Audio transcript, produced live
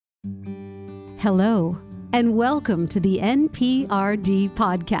Hello, and welcome to the NPRD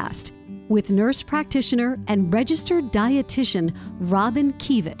podcast with nurse practitioner and registered dietitian Robin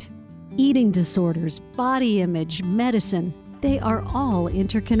Kievit. Eating disorders, body image, medicine, they are all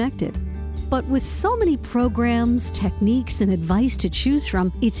interconnected. But with so many programs, techniques, and advice to choose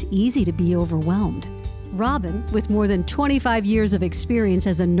from, it's easy to be overwhelmed. Robin, with more than 25 years of experience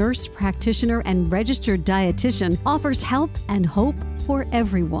as a nurse practitioner and registered dietitian, offers help and hope for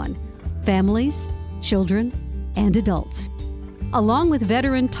everyone, families, children, and adults. Along with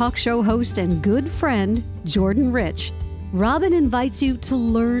veteran talk show host and good friend, Jordan Rich, Robin invites you to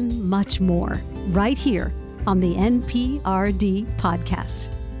learn much more right here on the NPRD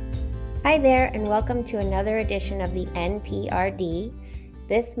podcast. Hi there, and welcome to another edition of the NPRD.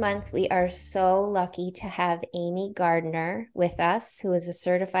 This month, we are so lucky to have Amy Gardner with us, who is a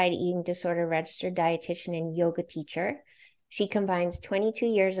certified eating disorder registered dietitian and yoga teacher. She combines 22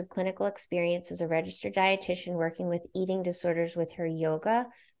 years of clinical experience as a registered dietitian working with eating disorders with her yoga,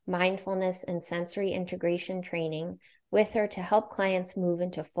 mindfulness, and sensory integration training with her to help clients move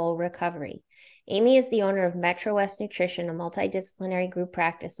into full recovery. Amy is the owner of Metro West Nutrition, a multidisciplinary group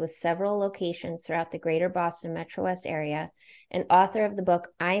practice with several locations throughout the greater Boston Metro West area, and author of the book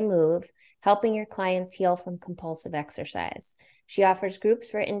iMove, Helping Your Clients Heal from Compulsive Exercise. She offers groups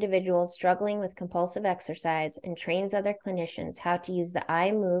for individuals struggling with compulsive exercise and trains other clinicians how to use the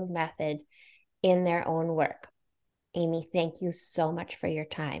iMove method in their own work. Amy, thank you so much for your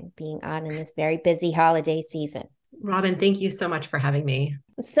time being on in this very busy holiday season. Robin, thank you so much for having me.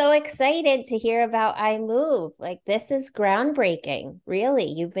 I'm so excited to hear about iMove. This is groundbreaking. Really,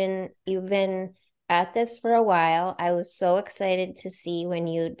 you've been at this for a while. I was so excited to see when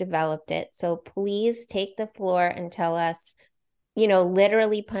you developed it. So please take the floor and tell us,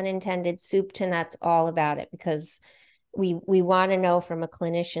 literally, pun intended, soup to nuts, all about it, because we want to know from a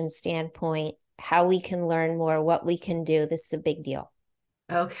clinician standpoint how we can learn more, what we can do. This is a big deal.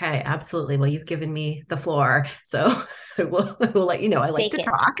 Okay, absolutely. Well, you've given me the floor, so I will let you know I like to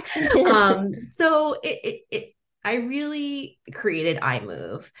talk. I really created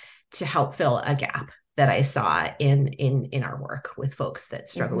iMove to help fill a gap that I saw in our work with folks that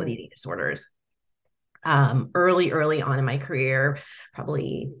struggle with eating disorders. Early on in my career,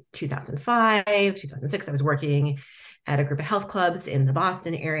 probably 2005, 2006, I was working at a group of health clubs in the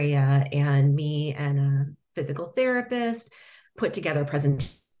Boston area, and me and a physical therapist put together a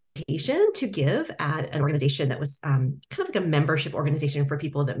presentation to give at an organization that was kind of like a membership organization for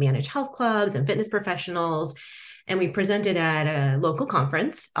people that manage health clubs and fitness professionals. And we presented at a local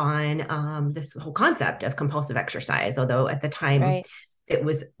conference on this whole concept of compulsive exercise, although at the time, it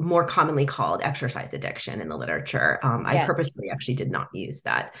was more commonly called exercise addiction in the literature. I purposely actually did not use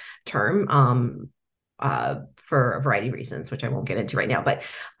that term for a variety of reasons, which I won't get into right now. But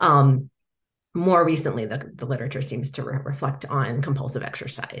more recently, the literature seems to reflect on compulsive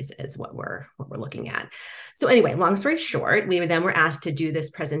exercise as what we're looking at. So anyway, long story short, we then were asked to do this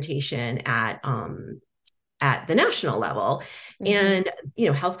presentation at the national level. And,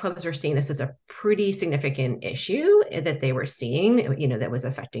 health clubs were seeing this as a pretty significant issue that they were seeing, that was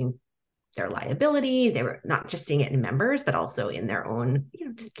affecting their liability. They were not just seeing it in members, but also in their own,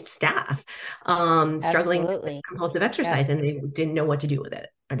 staff, struggling with compulsive exercise, and they didn't know what to do with it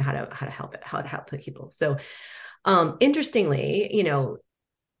and how to help it, how to help people. So, interestingly,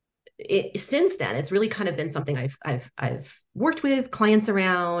 since then, it's really kind of been something I've worked with clients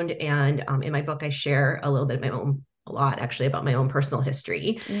around, and in my book, I share a little bit of a lot actually about my own personal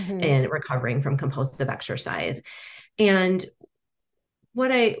history in recovering from compulsive exercise. And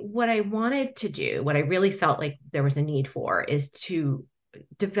what I wanted to do, what I really felt like there was a need for, is to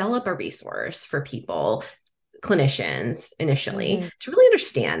develop a resource for people, clinicians initially, to really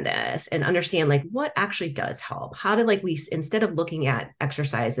understand this and understand what actually does help. How do we, instead of looking at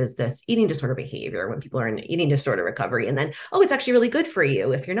exercise as this eating disorder behavior when people are in eating disorder recovery, and then, it's actually really good for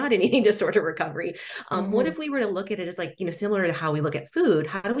you if you're not in eating disorder recovery. What if we were to look at it as similar to how we look at food?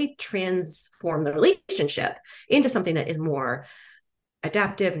 How do we transform the relationship into something that is more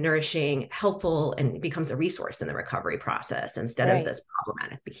adaptive, nourishing, helpful, and becomes a resource in the recovery process instead of this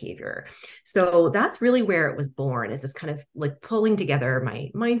problematic behavior? So that's really where it was born, is this kind of pulling together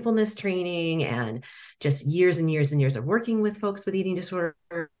my mindfulness training and just years and years and years of working with folks with eating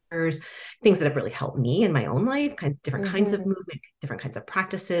disorders, things that have really helped me in my own life, different kinds of movement, different kinds of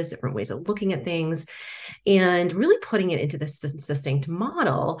practices, different ways of looking at things, and really putting it into this succinct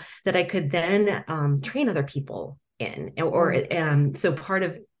model that I could then train other people in. So part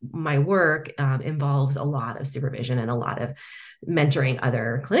of my work involves a lot of supervision and a lot of mentoring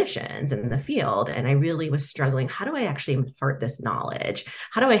other clinicians in the field. And I really was struggling. How do I actually impart this knowledge?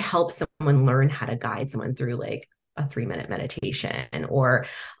 How do I help someone learn how to guide someone through like a 3-minute meditation, or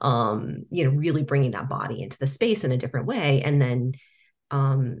really bringing that body into the space in a different way? And then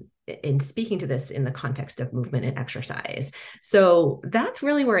in speaking to this in the context of movement and exercise. So that's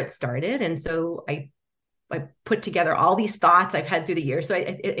really where it started. And so I put together all these thoughts I've had through the years. So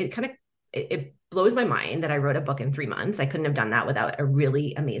it blows my mind that I wrote a book in 3 months. I couldn't have done that without a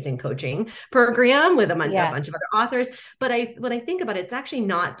really amazing coaching program with a bunch of other authors. But when I think about it, it's actually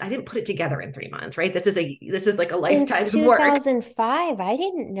not, I didn't put it together in 3 months, right? This is like a lifetime's work. 2005, I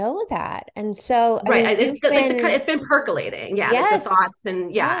didn't know that. And so, right. I mean, it's been percolating. Yeah. Yes. Like the thoughts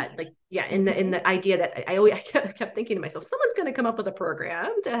and in the idea that I kept thinking to myself, someone's going to come up with a program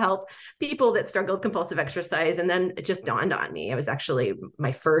to help people that struggle with compulsive exercise. And then it just dawned on me. It was actually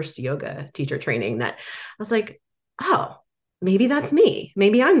my first yoga teacher training that I was like, oh, maybe that's me.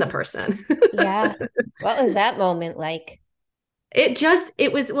 Maybe I'm the person. Yeah. What was that moment like?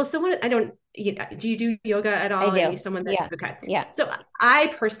 Someone, I don't, do you do yoga at all? I do. Are you someone that, yeah. Okay. Yeah. So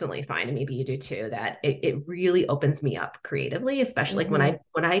I personally find, and maybe you do too, that it really opens me up creatively, especially when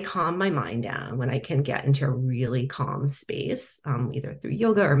I calm my mind down, when I can get into a really calm space, either through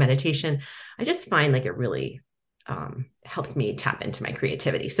yoga or meditation. I just find like it really helps me tap into my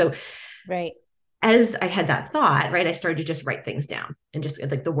creativity. So right. As I had that thought, right, I started to just write things down, and just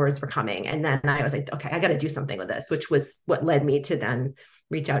like the words were coming. And then I was like, okay, I got to do something with this, which was what led me to then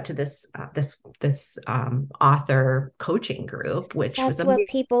reach out to this author coaching group, which that's was what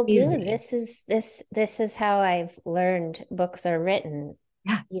people do. This is how I've learned books are written.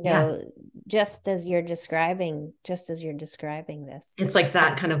 Yeah. Just as you're describing this. It's like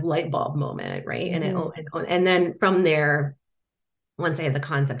that kind of light bulb moment, right? And then from there, once I had the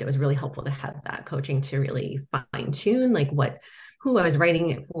concept, it was really helpful to have that coaching to really fine tune like who I was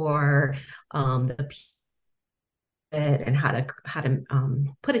writing it for, the and how to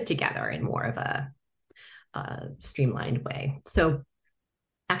put it together in more of a streamlined way. So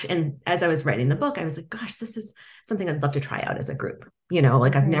actually, and as I was writing the book, I was like, gosh, this is something I'd love to try out as a group.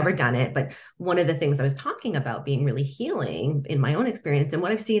 I've never done it, but one of the things I was talking about being really healing in my own experience and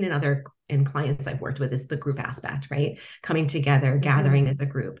what I've seen in clients I've worked with is the group aspect, right? Coming together, gathering as a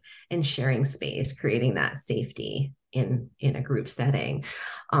group and sharing space, creating that safety in a group setting.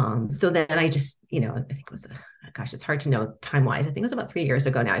 So then I just, I think it was, it's hard to know time-wise. I think it was about 3 years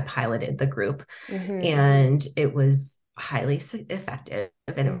ago now, I piloted the group and it was highly effective,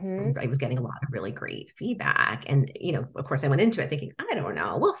 and I was getting a lot of really great feedback. And of course I went into it thinking, I don't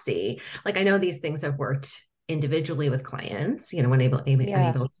know, we'll see. Like I know these things have worked individually with clients, when able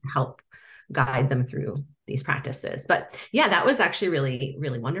to help guide them through these practices. But yeah, that was actually really,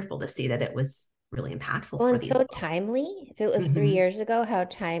 really wonderful to see that it was really impactful. Well, and so timely. If it was 3 years ago, how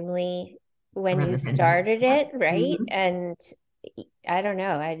timely when you started it, right? And I don't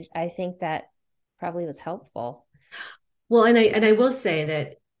know. I think that probably was helpful. Well, and I will say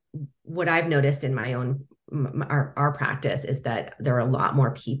that what I've noticed in my own our practice is that there are a lot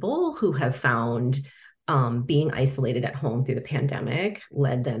more people who have found being isolated at home through the pandemic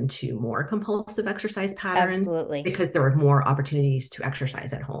led them to more compulsive exercise patterns. Absolutely. Because there were more opportunities to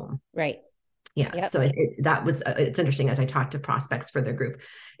exercise at home. Right. Yeah. Yep. So it's interesting as I talked to prospects for the group,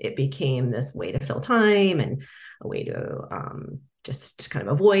 it became this way to fill time and a way to just kind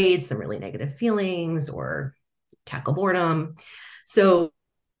of avoid some really negative feelings or tackle boredom. So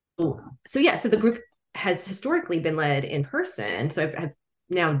the group has historically been led in person. So I've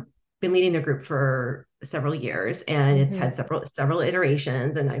now been leading the group for several years, and it's had several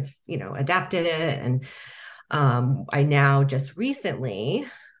iterations, and I've, adapted it. And I now just recently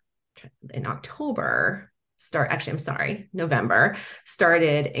in November,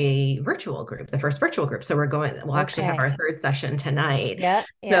 started a virtual group, the first virtual group. So we'll actually have our third session tonight. Yeah.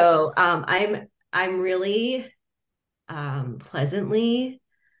 So I'm really pleasantly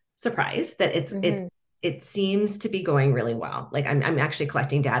surprised that it seems to be going really well. Like I'm actually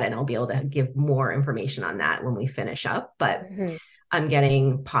collecting data, and I'll be able to give more information on that when we finish up, but I'm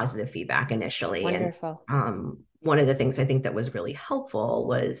getting positive feedback initially. Wonderful. And one of the things I think that was really helpful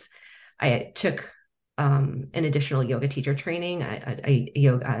was I took an additional yoga teacher training,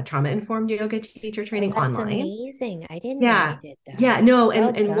 a trauma-informed yoga teacher training that's online. Amazing. I didn't know you did that. Yeah, no,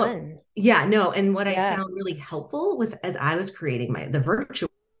 well done. What I found really helpful was as I was creating the virtual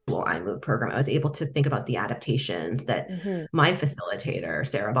iMove program, I was able to think about the adaptations that my facilitator,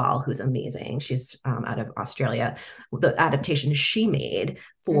 Sarah Ball, who's amazing, she's out of Australia, the adaptations she made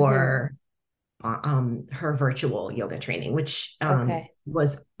for her virtual yoga training, which Okay.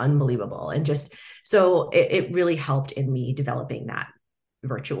 was unbelievable. And just so it really helped in me developing that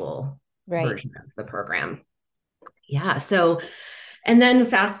virtual Right. version of the program. Yeah. So, and then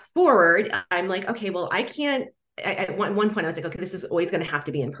fast forward, I'm like, okay, well, I can't. At one point, I was like, okay, this is always going to have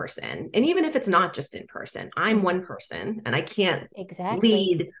to be in person. And even if it's not just in person, I'm one person and I can't Exactly.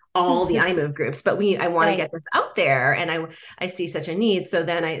 lead all the iMove groups, but I want to Right. get this out there, and I see such a need. So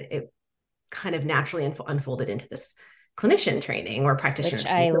then it kind of naturally unfolded into this clinician training or practitioner Which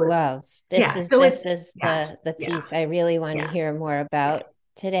training. I So it's, love. yeah. So This it's, is yeah, the yeah, piece I really want to yeah, hear more yeah, about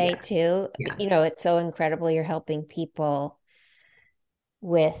today yeah, too. yeah. It's so incredible you're helping people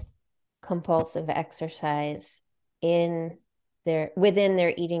with compulsive exercise in within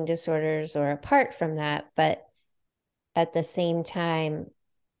their eating disorders or apart from that, but at the same time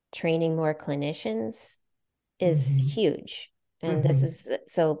training more clinicians is Mm-hmm. huge. And this Mm-hmm. is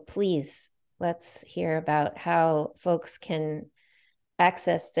so please let's hear about how folks can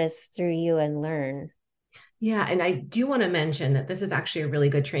access this through you and learn. Yeah. And I do want to mention that this is actually a really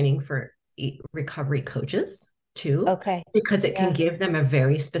good training for recovery coaches too, Okay. because it can Yeah. give them a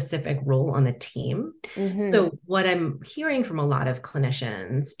very specific role on the team. Mm-hmm. So what I'm hearing from a lot of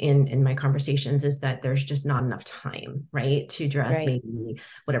clinicians in my conversations is that there's just not enough time, right, to address Right. maybe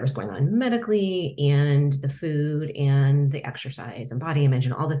whatever's going on medically and the food and the exercise and body image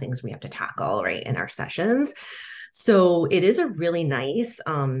and all the things we have to tackle, right, in our sessions. So it is a really nice,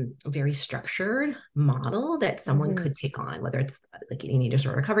 very structured model that someone Mm-hmm. could take on, whether it's like an eating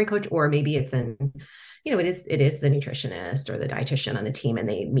disorder recovery coach, or maybe it's it is the nutritionist or the dietitian on the team, and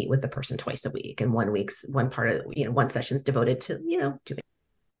they meet with the person twice a week. And one part of, one session is devoted to,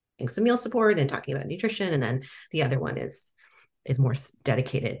 doing some meal support and talking about nutrition. And then the other one is more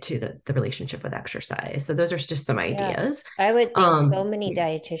dedicated to the relationship with exercise. So those are just some Yeah. ideas. I would think so many Yeah.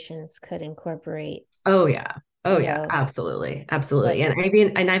 dietitians could incorporate, Oh yeah. Oh you yeah, know, absolutely. Absolutely. what, And I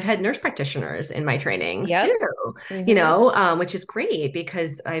mean, and I've had nurse practitioners in my trainings too, yep. Mm-hmm. which is great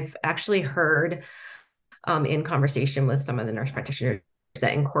because I've actually heard in conversation with some of the nurse practitioners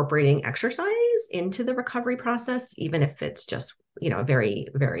that incorporating exercise into the recovery process, even if it's just, very,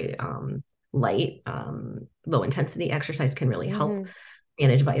 very light, low intensity exercise, can really help Mm-hmm.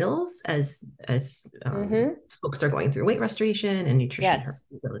 manage vitals as Mm-hmm. folks are going through weight restoration and nutrition Yes.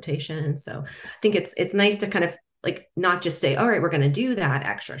 rehabilitation. So I think it's nice to kind of like not just say, all right, we're going to do that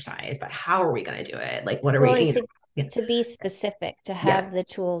exercise, but how are we going to do it? Like, what are Well, we, and yeah, to be specific, to yeah, have the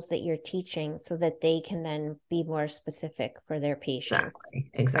tools that you're teaching so that they can then be more specific for their patients,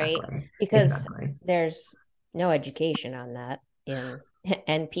 exactly, right? exactly, Because exactly. there's no education on that in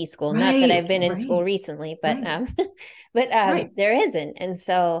NP school. Not that Right, I've been in school right, recently, but right, but right. there isn't. And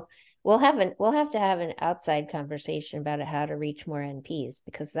so we'll have to have an outside conversation about how to reach more NPs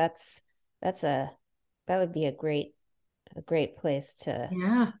because that's a that would be a great place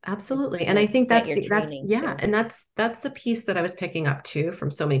Yeah, absolutely. And to I think get that's your that's training yeah, to. and that's the piece that I was picking up too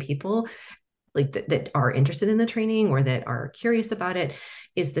from so many people like that are interested in the training or that are curious about it,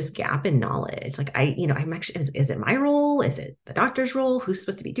 is this gap in knowledge. Like I'm actually, is it my role? Is it the doctor's role? Who's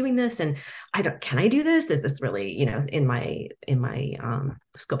supposed to be doing this? And can I do this? Is this really, in my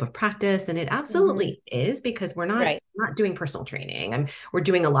scope of practice? And it Mm-hmm. absolutely is, because we're not Right. not doing personal training. We're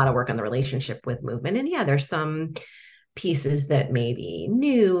doing a lot of work on the relationship with movement. And yeah, there's some pieces that may be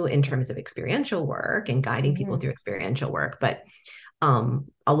new in terms of experiential work and guiding people Mm-hmm. through experiential work, but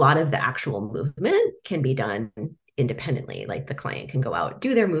a lot of the actual movement can be done independently. Like the client can go out,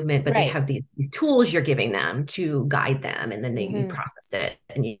 do their movement, but they Right. have these tools you're giving them to guide them, and then you Mm-hmm. process it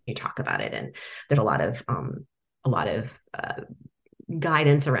and you talk about it. And there's a lot of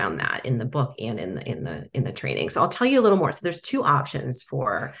guidance around that in the book and in the training. So I'll tell you a little more. So there's two options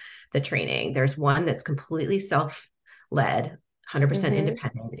for the training. There's one that's completely self-led, 100% Mm-hmm.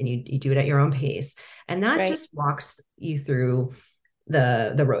 independent, and you do it at your own pace. And that Right. just walks you through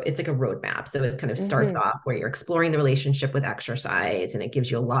the road. It's like a roadmap. So it kind of starts Mm-hmm. off where you're exploring the relationship with exercise, and it gives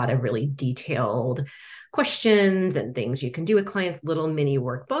you a lot of really detailed questions and things you can do with clients, little mini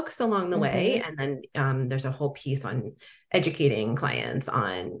workbooks along the way. Mm-hmm. And then there's a whole piece on educating clients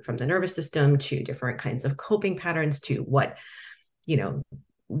on from the nervous system to different kinds of coping patterns to what, you know,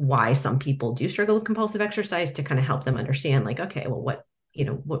 why some people do struggle with compulsive exercise, to kind of help them understand, like, okay, well,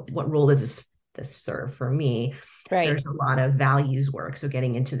 what role does this serve for me? Right. There's a lot of values work. So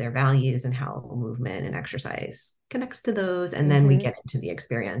getting into their values and how movement and exercise connects to those. And then we Mm-hmm. get into the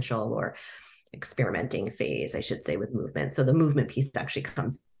experiential or experimenting phase, I should say, with movement. So the movement piece actually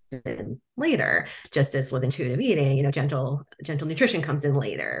comes in later, just as with intuitive eating, gentle nutrition comes in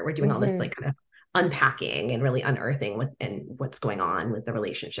later. We're doing all this Mm-hmm. like kind of unpacking and really unearthing what's going on with the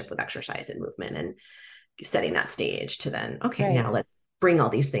relationship with exercise and movement, and setting that stage to then, okay, Right. now let's bring all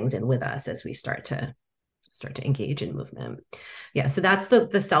these things in with us as we start to engage in movement. Yeah. So that's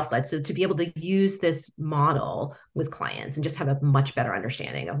the self-led. So to be able to use this model with clients and just have a much better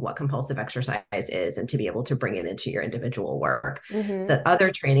understanding of what compulsive exercise is, and to be able to bring it into your individual work. The other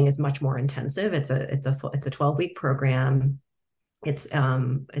training is much more intensive. It's a 12-week program. It's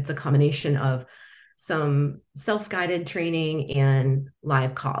a combination of some self-guided training and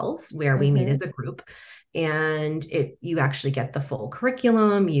live calls where we meet as a group, and you actually get the full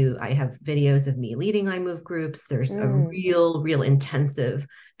curriculum. I have videos of me leading iMove groups. There's a real intensive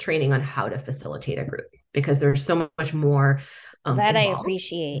training on how to facilitate a group, because there's so much more that involved. I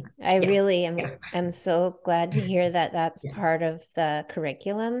appreciate. I really am. I'm so glad to hear that that's part of the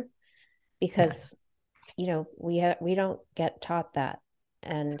curriculum, because we don't get taught that,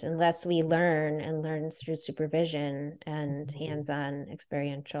 and unless we learn through supervision and hands-on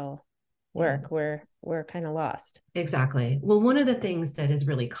experiential work, we're kind of lost. Exactly. Well, one of the things that is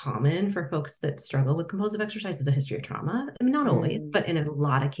really common for folks that struggle with compulsive exercise is a history of trauma. I mean, not always, but in a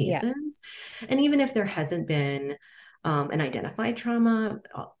lot of cases. And even if there hasn't been an identified trauma,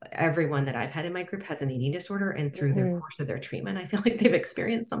 everyone that I've had in my group has an eating disorder, and through the course of their treatment, I feel like they've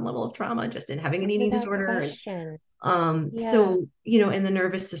experienced some level of trauma just in having an eating disorder. So, and the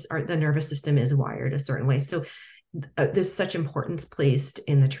nervous system is wired a certain way. So there's such importance placed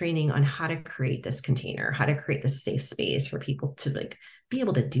in the training on how to create this container, how to create this safe space for people to be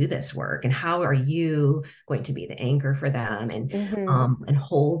able to do this work, and how are you going to be the anchor for them, and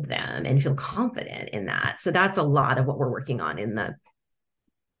hold them and feel confident in that. So that's a lot of what we're working on in the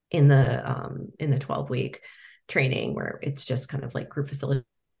 12-week training, where it's just kind of like group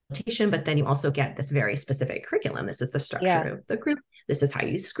facilitation, but then you also get this very specific curriculum. This is the structure of the group. This is how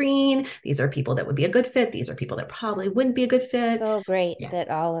you screen. These are people that would be a good fit. These are people that probably wouldn't be a good fit. So great that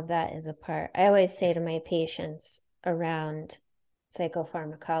all of that is a part. I always say to my patients around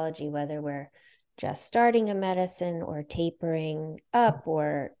psychopharmacology, whether we're just starting a medicine or tapering up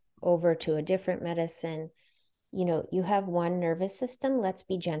or over to a different medicine, you have one nervous system. Let's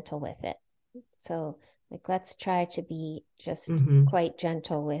be gentle with it. So let's try to be just quite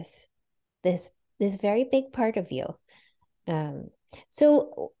gentle with this very big part of you.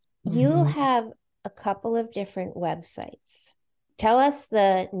 So you have a couple of different websites. Tell us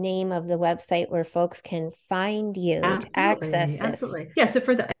the name of the website where folks can find you to access this. Absolutely. Yeah. So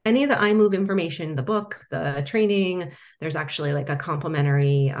for any of the iMove information, the book, the training, there's actually like a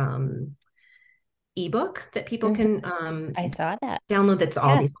complimentary ebook that people can I saw that download. That's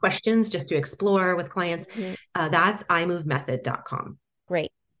all these questions just to explore with clients. That's imovemethod.com.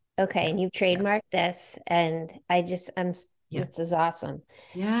 Great. Okay. And you've trademarked this, and this is awesome.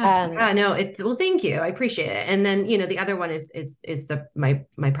 Well, thank you. I appreciate it. And then, the other one is my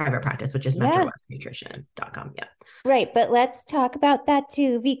private practice, which is mentorlessnutrition.com. Yeah. Right. But let's talk about that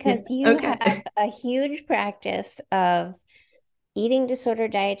too, because you have a huge practice of eating disorder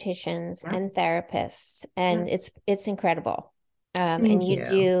dietitians and therapists, and it's incredible. And you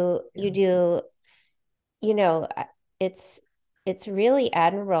do, it's really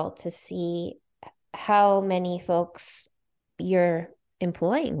admirable to see how many folks you're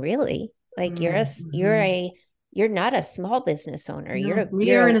employing, really. You're not a small business owner. No,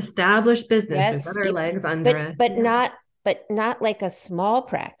 you're an established business with other legs under us. But not like a small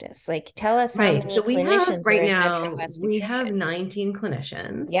practice. Tell us how many clinicians right now. We have 19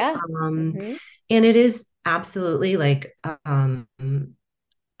 clinicians. Yeah. And it is absolutely a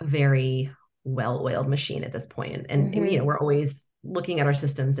very well-oiled machine at this point. And we're always looking at our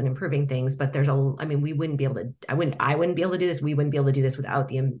systems and improving things, but we wouldn't be able to, I wouldn't be able to do this. We wouldn't be able to do this without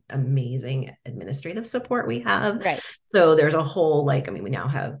the amazing administrative support we have. Right. So there's a whole,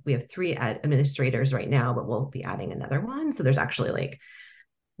 we have 3 administrators right now, but we'll be adding another one. So there's actually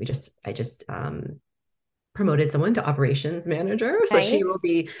I just promoted someone to operations manager. So she will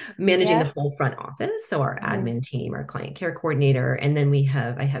be managing the whole front office. So our admin team, our client care coordinator, and then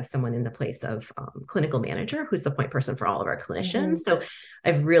I have someone in the place of clinical manager, who's the point person for all of our clinicians. So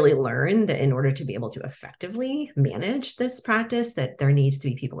I've really learned that in order to be able to effectively manage this practice, that there needs to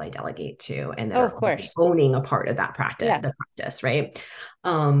be people I delegate to, and that are owning a part of that practice, the practice, right?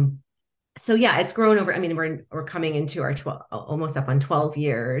 So it's grown over. We're coming into our almost up on 12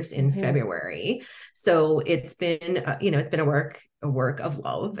 years in February. So it's been, it's been a work of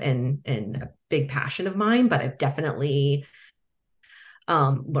love and a big passion of mine, but I've definitely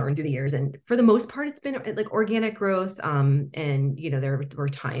learned through the years. And for the most part, it's been like organic growth. And, there were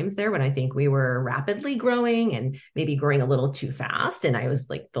times there when I think we were rapidly growing and maybe growing a little too fast. And I was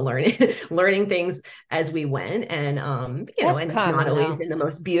like learning things as we went. And, That's and not common always though. in the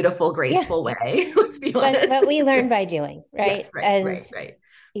most beautiful, Yeah. graceful way, let's be honest. But we learn by doing, right? Yes, right, And right.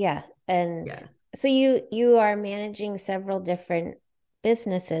 yeah. And Yeah. so you are managing several different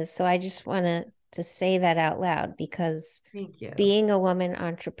businesses. So I just want to say that out loud, because Thank you. being a woman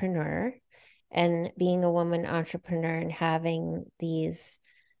entrepreneur and having these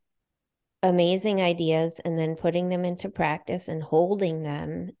amazing ideas and then putting them into practice and holding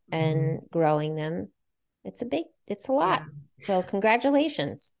them and growing them, it's a lot. Yeah. So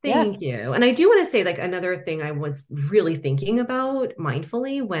congratulations. Thank you. And I do want to say, like, another thing I was really thinking about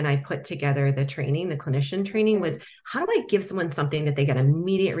mindfully when I put together the training, the clinician training, was how do I give someone something that they get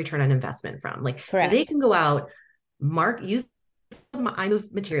immediate return on investment from? Like, Correct. they can go out, use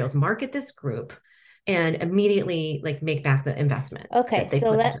iMove materials, market this group, and immediately like make back the investment. Okay.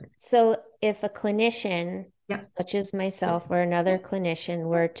 So if a clinician, Yep. such as myself or another clinician,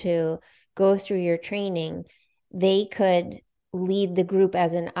 were to go through your training, they could lead the group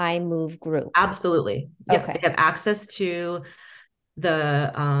as an iMove group. Absolutely. Yep. Okay. They have access to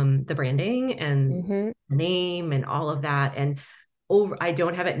the branding and the name and all of that. And I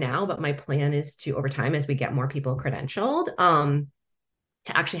don't have it now, but my plan is to, over time, as we get more people credentialed,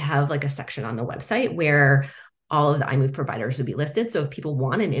 to actually have like a section on the website where all of the iMove providers would be listed. So if people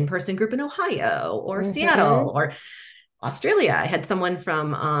want an in-person group in Ohio or Seattle or Australia, I had someone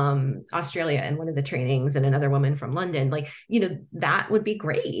from Australia in one of the trainings and another woman from London, like, that would be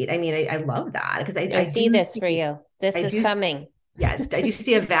great. I mean, I love that, because I see this for you. This is coming. Yes, I do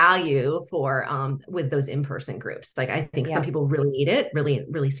see a value for with those in-person groups. Like, I think some people really need it, really,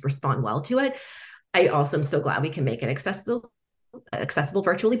 really respond well to it. I also am so glad we can make it accessible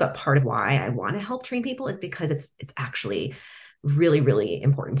virtually, but part of why I want to help train people is because it's actually really, really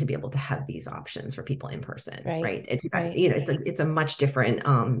important to be able to have these options for people in person, right? It's a much different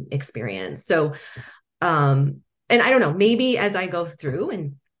experience. So and I don't know, maybe as I go through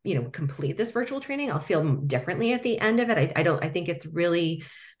and complete this virtual training, I'll feel differently at the end of it. I think it's really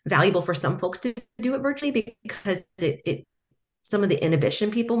valuable for some folks to do it virtually, because it some of the inhibition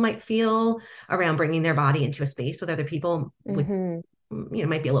people might feel around bringing their body into a space with other people would,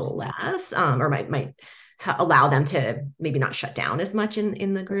 might be a little less, or might allow them to maybe not shut down as much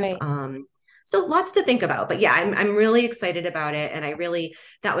in the group. So lots to think about, but yeah, I'm really excited about it. And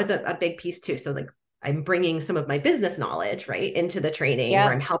that was a big piece too. So like, I'm bringing some of my business knowledge into the training,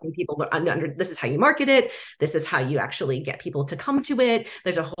 where I'm helping people this is how you market it. This is how you actually get people to come to it.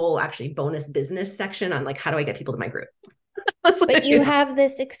 There's a whole actually bonus business section on like, how do I get people to my group? But you have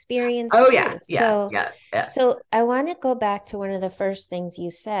this experience too. So I want to go back to one of the first things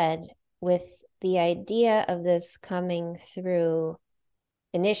you said, with the idea of this coming through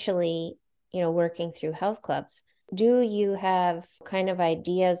initially, working through health clubs. Do you have kind of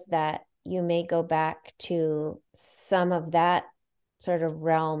ideas that you may go back to some of that sort of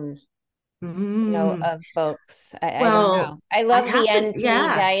realm, of folks? I don't know. I love the NP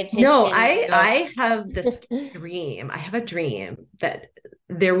dietitian. No, I have this dream. I have a dream that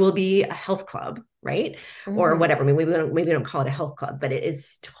there will be a health club, right? Or whatever. I mean, maybe we don't call it a health club, but it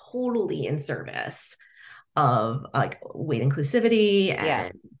is totally in service of like weight inclusivity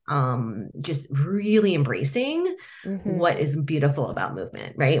and just really embracing what is beautiful about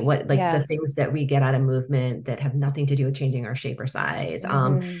movement, right? What the things that we get out of movement that have nothing to do with changing our shape or size.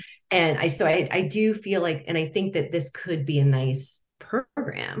 And I do feel like, and I think that this could be a nice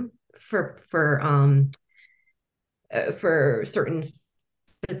program for certain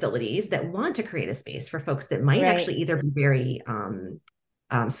facilities that want to create a space for folks that might actually either be very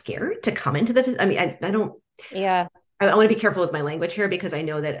scared to come into I mean, I don't. I want to be careful with my language here, because I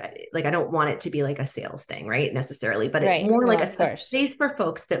know that I don't want it to be like a sales thing, right? Necessarily, but it's more like a space for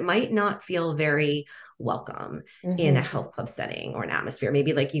folks that might not feel very welcome in a health club setting or an atmosphere.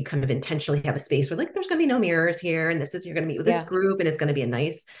 Maybe like you kind of intentionally have a space where like, there's going to be no mirrors here. And you're going to meet with this group, and it's going to be a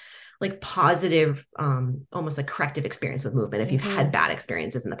nice, like positive, almost like corrective experience with movement. If you've had bad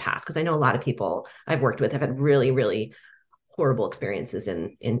experiences in the past, because I know a lot of people I've worked with have had really, really horrible experiences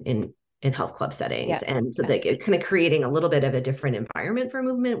in health club settings. And so like kind of creating a little bit of a different environment for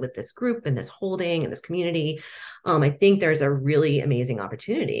movement with this group and this holding and this community. I think there's a really amazing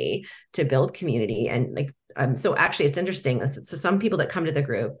opportunity to build community. And like, so actually it's interesting. So some people that come to the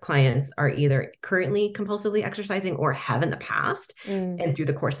group, clients, are either currently compulsively exercising or have in the past, and through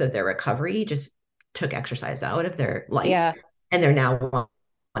the course of their recovery, just took exercise out of their life. And they're now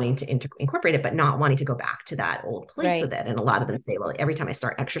wanting to incorporate it, but not wanting to go back to that old place Right. with it. And a lot of them say, well, every time I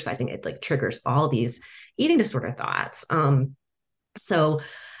start exercising, it like triggers all these eating disorder thoughts. So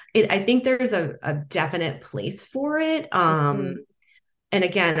I think there's a definite place for it. Mhm. And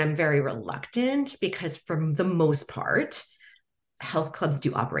again, I'm very reluctant because for the most part, health clubs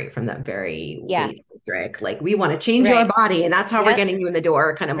do operate from that very Yeah. weight centric, like we want to change your Right. body and that's how we're Yep. getting you in the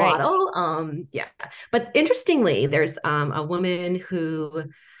door kind of Right. model. Yeah. But interestingly, there's a woman who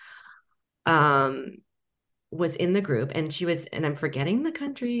was in the group, and she was, and I'm forgetting the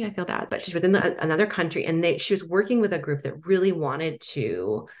country, I feel bad, but she was in another country, and she was working with a group that really wanted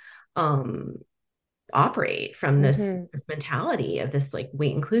to operate from this Mhm. mentality of this like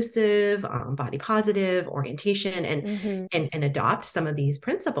weight inclusive, body positive orientation, and Mhm. and adopt some of these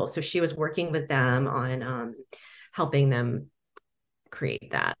principles. So she was working with them on helping them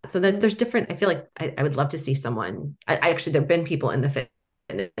create that. So there's different. I feel like I would love to see someone. I actually, there've been people in the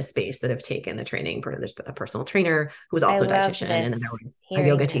fitness space that have taken the training. There's a personal trainer who was I also a love dietitian, and then there this, was a hearing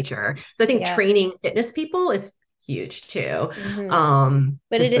yoga this. teacher. So I think Yeah. training fitness people is huge too. Mhm.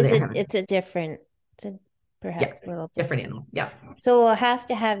 But Just it so is they have, it's a different, yeah, perhaps a little different different. animal. Yeah. So we'll have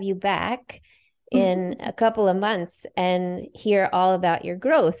to have you back in a couple of months and hear all about your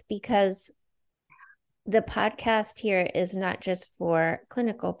growth, because the podcast here is not just for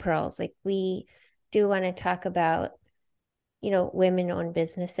clinical pearls. Like, we do want to talk about, women-owned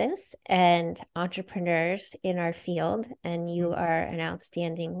businesses and entrepreneurs in our field. And you are an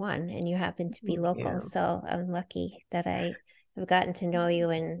outstanding one, and you happen to be Thank local. you. So I'm lucky that I have gotten to know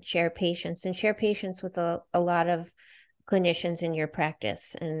you and share patience with a lot of clinicians in your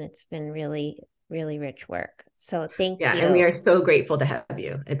practice. And it's been really, really rich work. So thank Yeah, and we you. are so grateful to have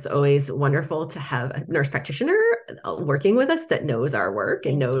you. It's always wonderful to have a nurse practitioner working with us that knows our work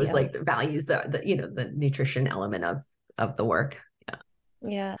and Thank knows you. like values the nutrition element of the work. Yeah.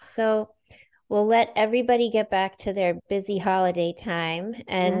 Yeah. So we'll let everybody get back to their busy holiday time.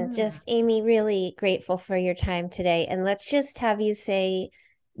 And Yeah. just, Amy, really grateful for your time today. And let's just have you say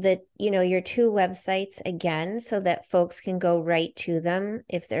that, your two websites again, so that folks can go right to them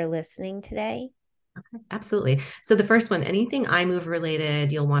if they're listening today. Okay, absolutely. So the first one, anything iMove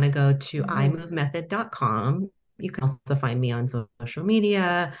related, you'll want to go to Mhm. imovemethod.com. You can also find me on social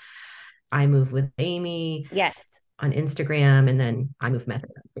media, iMove with Amy Yes. on Instagram, and then iMove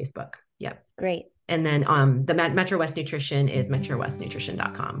Method on Facebook. Yep. Great. And then the Metro West Nutrition is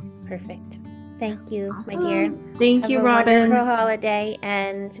metrowestnutrition.com. Perfect. Thank you, my dear. Awesome. Thank Have you, a wonderful Robin. holiday,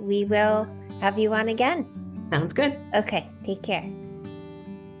 and we will have you on again. Sounds good. Okay. Take care.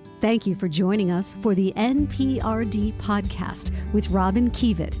 Thank you for joining us for the NPRD podcast with Robin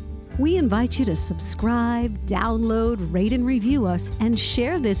Kievit. We invite you to subscribe, download, rate, and review us, and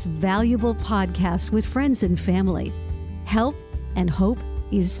share this valuable podcast with friends and family. Help and hope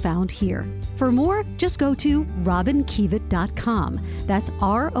is found here. For more, just go to robinkievit.com. That's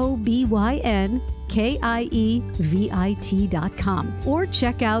ROBYNKIEVIT.com. Or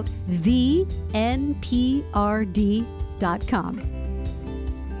check out thenprd.com.